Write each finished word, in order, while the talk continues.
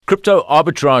Crypto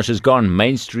arbitrage has gone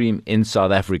mainstream in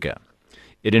South Africa.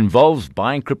 It involves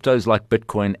buying cryptos like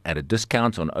Bitcoin at a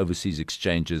discount on overseas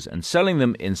exchanges and selling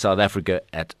them in South Africa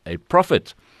at a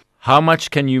profit. How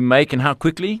much can you make and how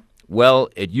quickly? Well,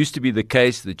 it used to be the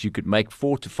case that you could make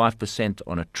 4 to 5%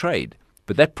 on a trade,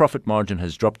 but that profit margin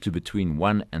has dropped to between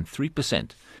 1 and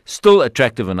 3%. Still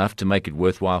attractive enough to make it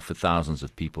worthwhile for thousands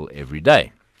of people every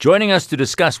day. Joining us to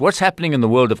discuss what's happening in the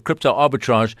world of crypto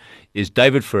arbitrage is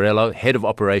David Ferrello, Head of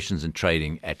Operations and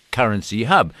Trading at Currency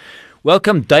Hub.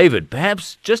 Welcome, David.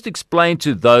 Perhaps just explain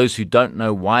to those who don't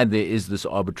know why there is this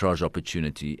arbitrage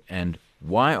opportunity and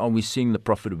why are we seeing the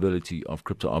profitability of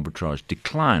crypto arbitrage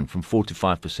decline from 4 to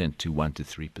 5% to 1 to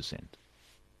 3%?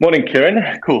 Morning,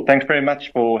 Kieran. Cool. Thanks very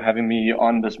much for having me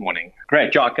on this morning.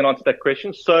 Great. Yeah, I can answer that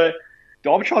question. So the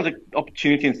arbitrage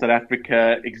opportunity in South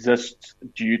Africa exists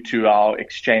due to our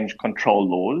exchange control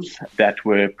laws that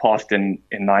were passed in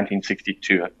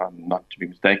 1962, if I'm not to be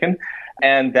mistaken.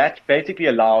 And that basically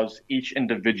allows each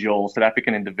individual, South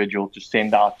African individual, to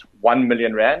send out 1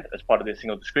 million rand as part of their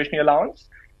single discretionary allowance,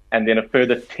 and then a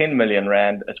further 10 million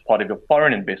rand as part of your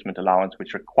foreign investment allowance,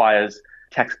 which requires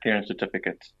tax clearance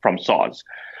certificates from SARS.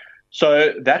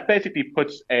 So that basically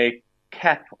puts a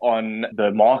cap on the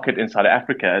market in South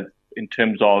Africa in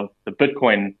terms of the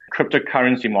Bitcoin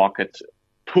cryptocurrency market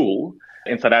pool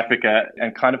in South Africa,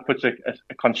 and kind of puts a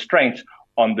constraint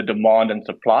on the demand and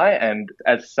supply. And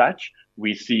as such,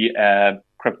 we see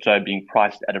crypto being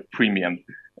priced at a premium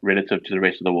relative to the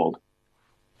rest of the world.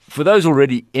 For those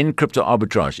already in crypto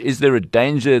arbitrage, is there a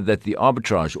danger that the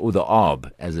arbitrage, or the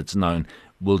ARB as it's known,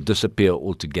 will disappear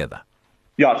altogether?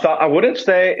 Yeah, so I wouldn't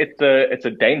say it's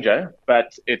a danger,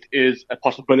 but it is a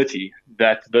possibility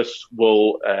that this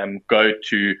will go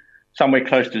to somewhere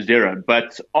close to zero.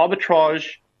 But arbitrage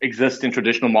exists in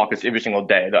traditional markets every single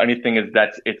day. The only thing is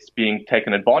that it's being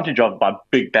taken advantage of by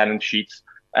big balance sheets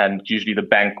and usually the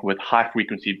bank with high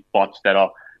frequency bots that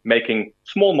are making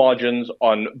small margins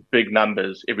on big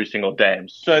numbers every single day.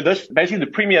 So this basically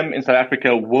the premium in South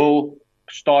Africa will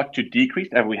start to decrease,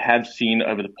 as we have seen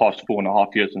over the past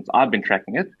 4.5 years since I've been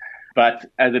tracking it. But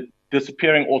as it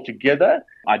disappearing altogether,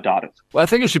 I doubt it. Well, I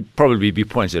think it should probably be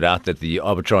pointed out that the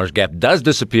arbitrage gap does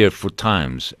disappear for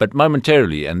times, but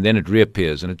momentarily, and then it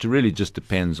reappears, and it really just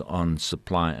depends on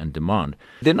supply and demand.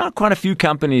 There are now quite a few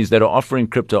companies that are offering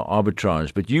crypto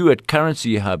arbitrage, but you at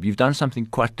Currency Hub, you've done something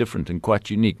quite different and quite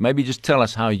unique. Maybe just tell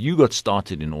us how you got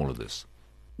started in all of this.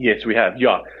 Yes, we have.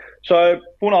 Yeah. So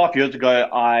 4.5 years ago,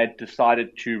 I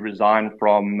decided to resign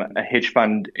from a hedge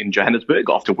fund in Johannesburg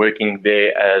after working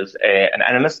there as an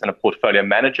analyst and a portfolio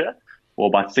manager for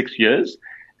about 6 years.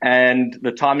 And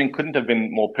the timing couldn't have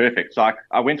been more perfect. So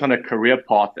I went on a career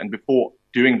path. And before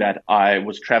doing that, I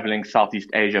was traveling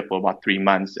Southeast Asia for about 3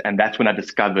 months. And that's when I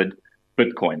discovered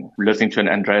Bitcoin, listening to an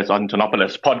Andreas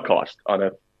Antonopoulos podcast on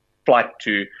a flight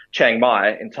to Chiang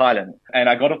Mai in Thailand. And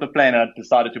I got off the plane and I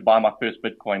decided to buy my first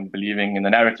Bitcoin, believing in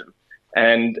the narrative.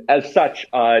 And as such,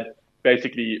 I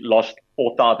basically lost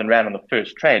 4,000 Rand on the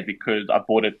first trade because I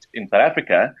bought it in South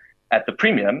Africa at the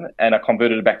premium and I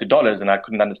converted it back to dollars and I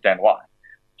couldn't understand why.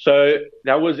 So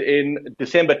that was in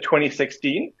December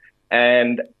 2016.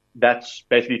 And that's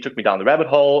basically took me down the rabbit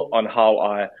hole on how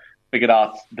I figured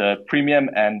out the premium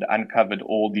and uncovered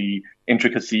all the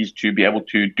intricacies to be able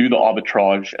to do the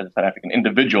arbitrage as a South African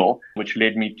individual, which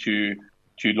led me to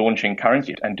launching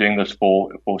Currency and doing this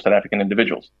for South African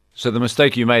individuals. So the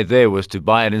mistake you made there was to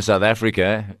buy it in South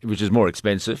Africa, which is more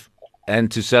expensive,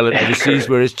 and to sell it overseas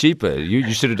where it's cheaper.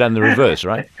 You should have done the reverse,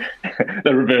 right?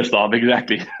 The reverse, Bob,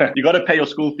 exactly. You got to pay your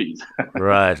school fees.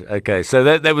 Right. Okay. So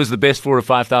that was the best 4,000 or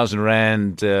 5,000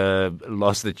 Rand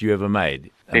loss that you ever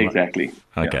made. Exactly.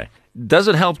 Okay. Yeah. Does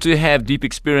it help to have deep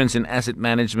experience in asset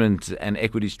management and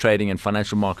equities trading and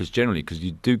financial markets generally? Because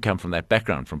you do come from that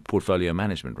background, from portfolio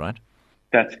management, right?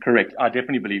 That's correct. I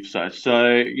definitely believe so.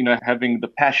 So, having the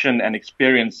passion and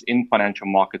experience in financial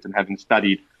markets and having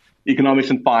studied economics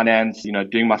and finance,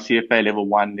 doing my CFA level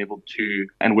 1, level 2,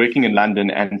 and working in London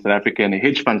and South Africa in the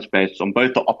hedge fund space on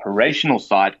both the operational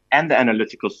side and the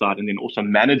analytical side, and then also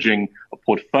managing a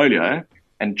portfolio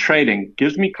and trading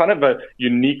gives me kind of a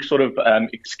unique sort of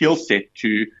skill set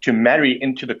to marry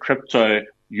into the crypto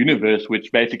universe,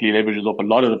 which basically leverages off a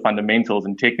lot of the fundamentals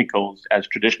and technicals as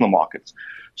traditional markets.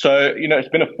 So, it's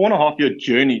been a 4.5-year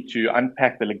journey to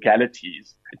unpack the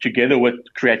legalities together with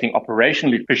creating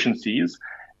operational efficiencies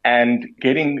and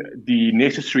getting the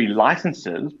necessary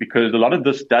licenses, because a lot of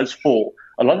this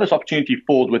opportunity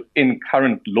falls within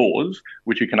current laws,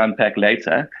 which we can unpack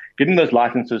later, getting those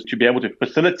licenses to be able to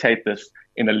facilitate this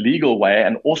in a legal way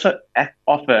and also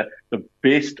offer the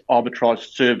best arbitrage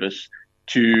service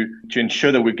to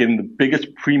ensure that we're getting the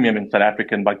biggest premium in South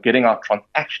Africa by getting our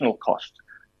transactional cost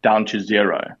down to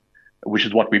zero, which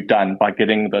is what we've done by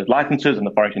getting those licenses and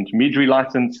the forex intermediary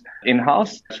license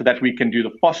in-house so that we can do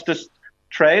the fastest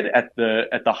trade at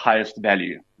the highest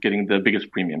value, getting the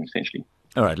biggest premium essentially.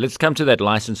 All right, let's come to that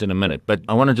license in a minute, but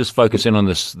I want to just focus in on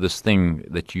this thing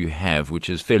that you have, which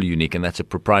is fairly unique, and that's a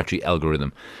proprietary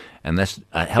algorithm, and that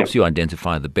helps you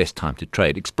identify the best time to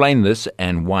trade. Explain this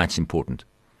and why it's important.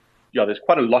 Yeah, there's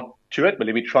quite a lot to it, but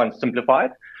let me try and simplify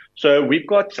it. So we've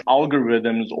got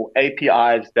algorithms or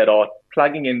APIs that are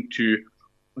plugging into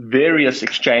various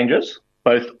exchanges,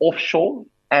 both offshore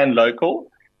and local,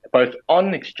 both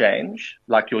on exchange,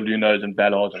 like your Lunos and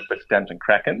Valos and Bitstamps and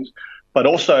Krakens, but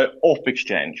also off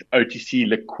exchange, OTC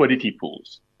liquidity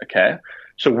pools. Okay.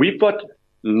 So we've got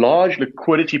large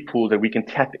liquidity pools that we can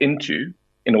tap into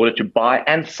in order to buy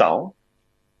and sell.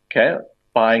 Okay.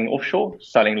 Buying offshore,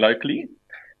 selling locally,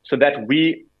 so that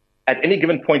we, at any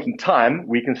given point in time,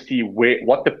 we can see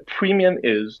what the premium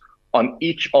is on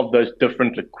each of those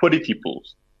different liquidity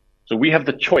pools. So we have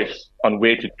the choice on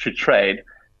where to trade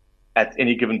at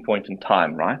any given point in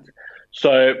time, right?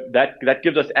 So that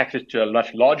gives us access to a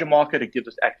much larger market. It gives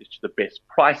us access to the best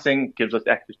pricing, gives us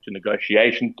access to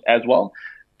negotiation as well.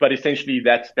 But essentially,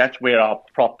 that's where our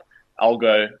prop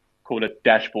algo, call it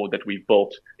dashboard, that we've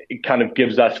built, it kind of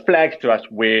gives us flags to us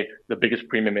where the biggest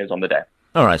premium is on the day.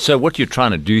 All right. So what you're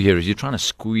trying to do here is you're trying to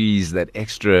squeeze that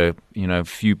extra,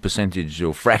 few percentage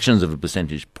or fractions of a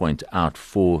percentage point out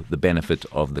for the benefit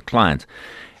of the client.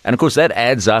 And of course, that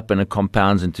adds up and it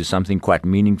compounds into something quite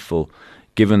meaningful,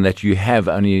 given that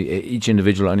each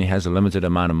individual only has a limited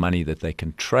amount of money that they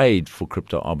can trade for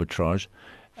crypto arbitrage.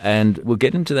 And we'll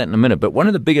get into that in a minute. But one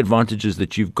of the big advantages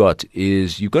that you've got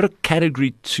is you've got a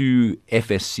Category 2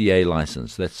 FSCA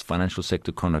license. That's Financial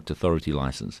Sector Conduct Authority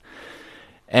license.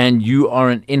 And you are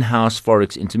an in-house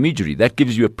forex intermediary. That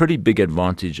gives you a pretty big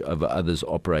advantage over others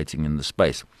operating in the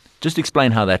space. Just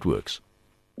explain how that works.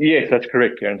 Yes, that's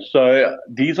correct, Karen. So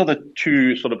these are the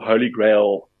two sort of holy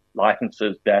grail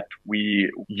licenses that we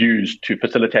use to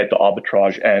facilitate the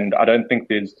arbitrage. And I don't think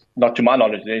not to my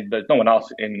knowledge, there's no one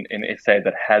else in SA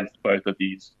that has both of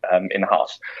these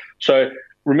in-house. So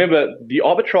remember, the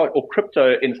arbitrage or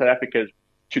crypto in South Africa is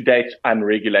to date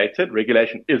unregulated.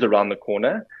 Regulation is around the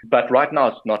corner, but right now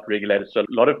it's not regulated. So a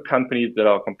lot of companies that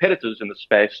are competitors in the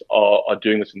space are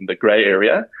doing this in the gray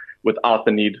area without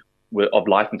the need of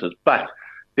licenses. But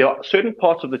there are certain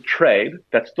parts of the trade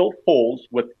that still falls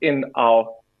within our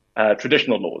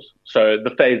traditional laws. So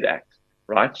the Phase Act,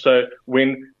 right? So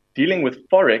when dealing with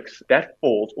Forex, that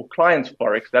falls, or clients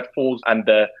Forex, that falls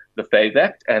under the Phase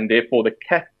Act. And therefore the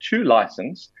Cat 2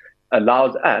 license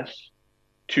allows us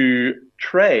to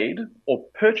trade or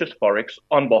purchase Forex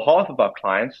on behalf of our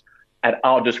clients at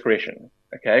our discretion.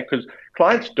 Okay. Because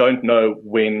clients don't know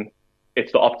when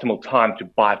it's the optimal time to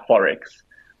buy Forex,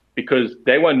 because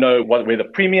they won't know where the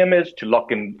premium is to lock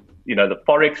in, the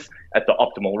Forex at the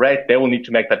optimal rate. They will need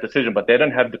to make that decision, but they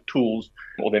don't have the tools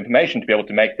or the information to be able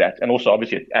to make that. And also,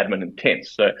 obviously, it's admin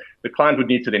intense. So the client would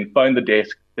need to then phone the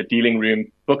desk, the dealing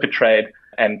room, book a trade,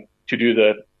 and to do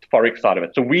the Forex side of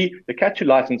it. So the Cat 2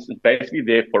 license is basically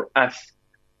there for us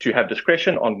to have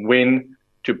discretion on when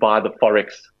to buy the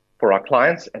Forex for our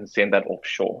clients and send that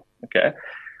offshore. Okay.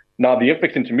 Now, the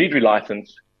FX intermediary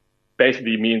license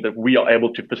basically means that we are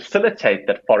able to facilitate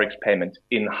that Forex payment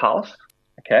in-house.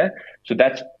 Okay. So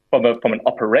that's from an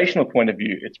operational point of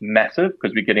view, it's massive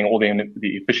because we're getting all the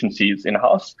efficiencies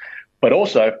in-house, but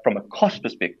also from a cost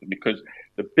perspective, because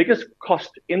the biggest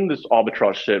cost in this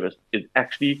arbitrage service is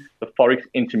actually the Forex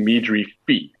intermediary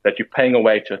fee that you're paying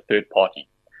away to a third party.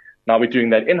 Now we're doing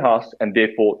that in-house, and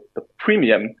therefore the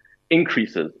premium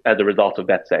increases as a result of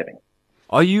that saving.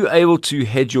 Are you able to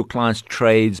hedge your clients'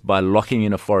 trades by locking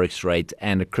in a Forex rate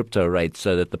and a crypto rate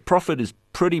so that the profit is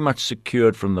pretty much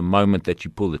secured from the moment that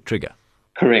you pull the trigger?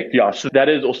 Correct. Yeah. So that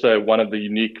is also one of the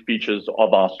unique features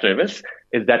of our service,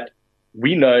 is that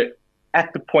we know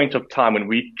at the point of time when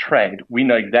we trade, we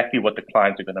know exactly what the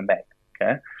clients are going to make.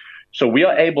 Okay. So we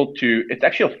are able to, it's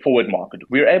actually a forward market.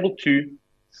 We're able to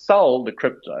sell the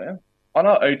crypto on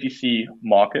our OTC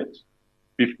market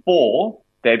before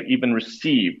they've even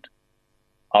received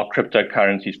our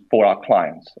cryptocurrencies for our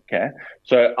clients. Okay.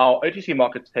 So our OTC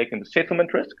market's taking the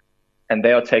settlement risk and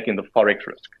they are taking the Forex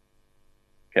risk.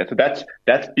 Okay. So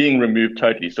that's being removed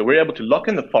totally. So we're able to lock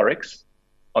in the Forex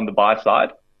on the buy side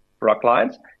for our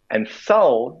clients and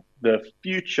sell the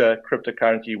future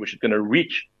cryptocurrency, which is going to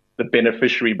reach the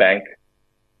beneficiary bank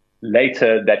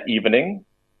later that evening.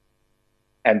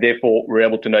 And therefore, we're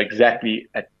able to know exactly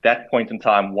at that point in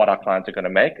time what our clients are going to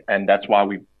make. And that's why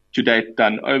we've to date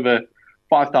done over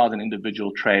 5,000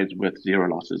 individual trades with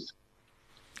zero losses.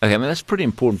 Okay, I mean, that's pretty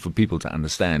important for people to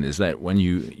understand, is that when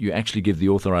you actually give the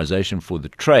authorization for the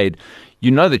trade, you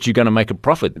know that you're going to make a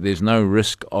profit. There's no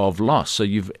risk of loss. So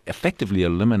you've effectively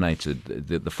eliminated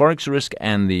the Forex risk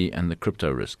and the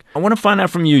crypto risk. I want to find out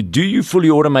from you, do you fully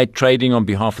automate trading on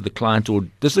behalf of the client, or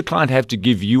does the client have to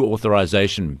give you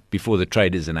authorization before the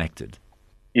trade is enacted?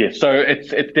 Yes, so it's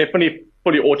definitely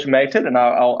fully automated, and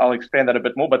I'll explain that a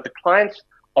bit more. But the clients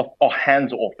are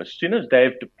hands off. As soon as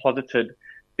they've deposited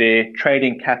their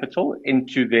trading capital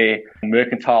into their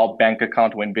mercantile bank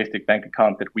account or investing bank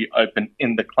account that we open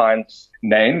in the client's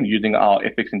name using our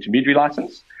FX intermediary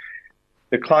license,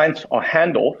 the clients are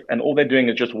handoff, and all they're doing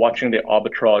is just watching their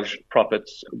arbitrage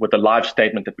profits with a live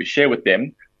statement that we share with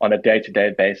them on a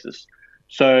day-to-day basis.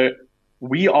 So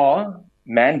we are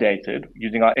mandated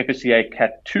using our FSCA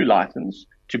Cat 2 license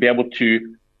to be able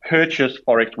to purchase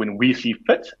Forex when we see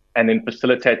fit and then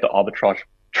facilitate the arbitrage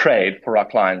trade for our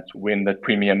clients when the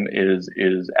premium is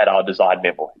at our desired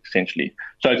level, essentially.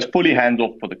 So it's fully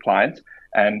hands-off for the client,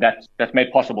 and that's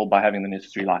made possible by having the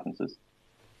necessary licenses.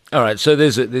 All right, so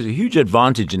there's a huge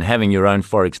advantage in having your own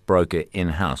Forex broker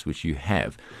in-house, which you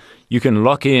have. You can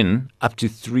lock in up to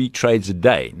 3 trades a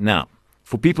day. Now,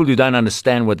 for people who don't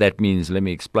understand what that means, let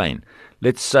me explain.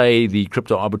 Let's say the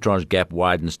crypto arbitrage gap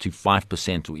widens to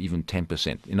 5% or even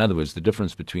 10%. In other words, the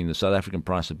difference between the South African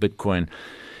price of Bitcoin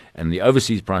and the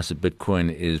overseas price of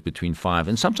Bitcoin is between 5%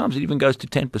 and sometimes it even goes to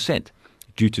 10%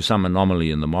 due to some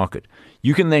anomaly in the market.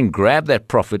 You can then grab that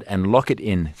profit and lock it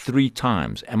in 3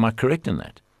 times. Am I correct in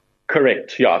that?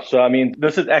 Correct, yeah. So, I mean,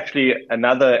 this is actually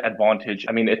another advantage.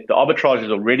 I mean, the arbitrage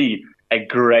is already a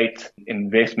great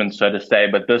investment, so to say,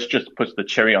 but this just puts the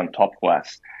cherry on top for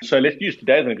us. So let's use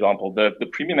today as an example. The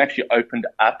premium actually opened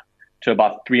up to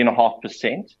about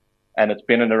 3.5%. And it's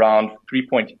been at around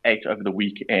 3.8 over the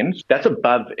weekend. That's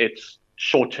above its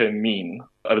short-term mean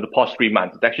over the past 3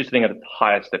 months. It's actually sitting at the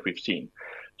highest that we've seen.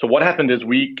 So what happened is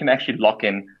we can actually lock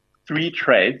in 3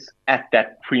 trades at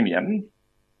that premium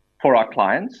for our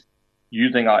clients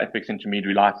using our FX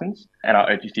intermediary license and our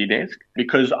OTC desk.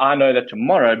 Because I know that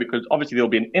tomorrow, because obviously there'll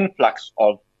be an influx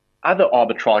of other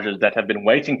arbitrages that have been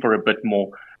waiting for a bit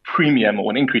more premium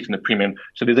or an increase in the premium.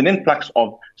 So there's an influx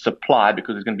of supply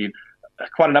because there's going to be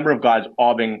quite a number of guys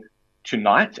arbing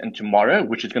tonight and tomorrow,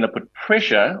 which is going to put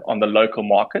pressure on the local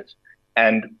market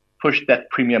and push that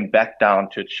premium back down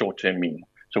to its short-term mean.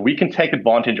 So we can take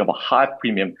advantage of a high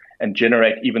premium and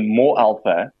generate even more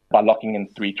alpha by locking in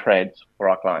 3 trades for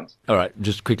our clients. All right,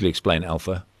 just quickly explain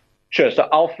alpha. Sure. So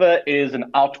alpha is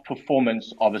an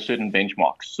outperformance of a certain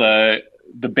benchmark. So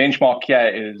the benchmark here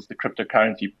is the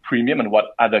cryptocurrency premium and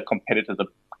what other competitors are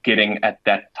getting at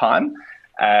that time.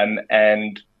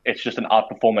 And it's just an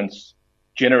outperformance,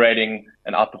 generating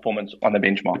an outperformance on the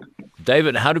benchmark.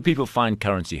 David, how do people find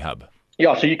Currency Hub?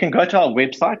 Yeah, so you can go to our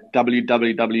website,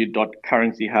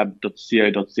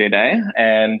 www.currencyhub.co.za,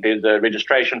 and there's a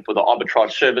registration for the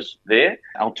arbitrage service there.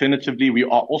 Alternatively, we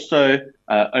are also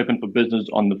open for business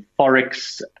on the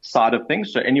Forex side of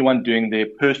things. So anyone doing their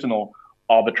personal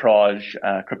arbitrage,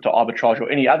 crypto arbitrage, or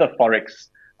any other Forex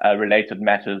related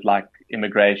matters like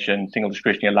immigration, single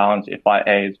discretionary allowance,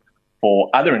 FIAs, for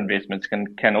other investments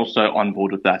can also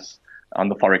onboard with us on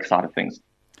the Forex side of things.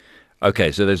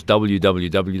 Okay, so that's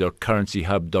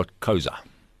www.currencyhub.coza.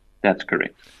 That's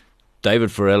correct. David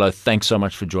Farello, thanks so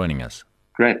much for joining us.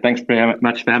 Great. Thanks very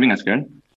much for having us, Kieran.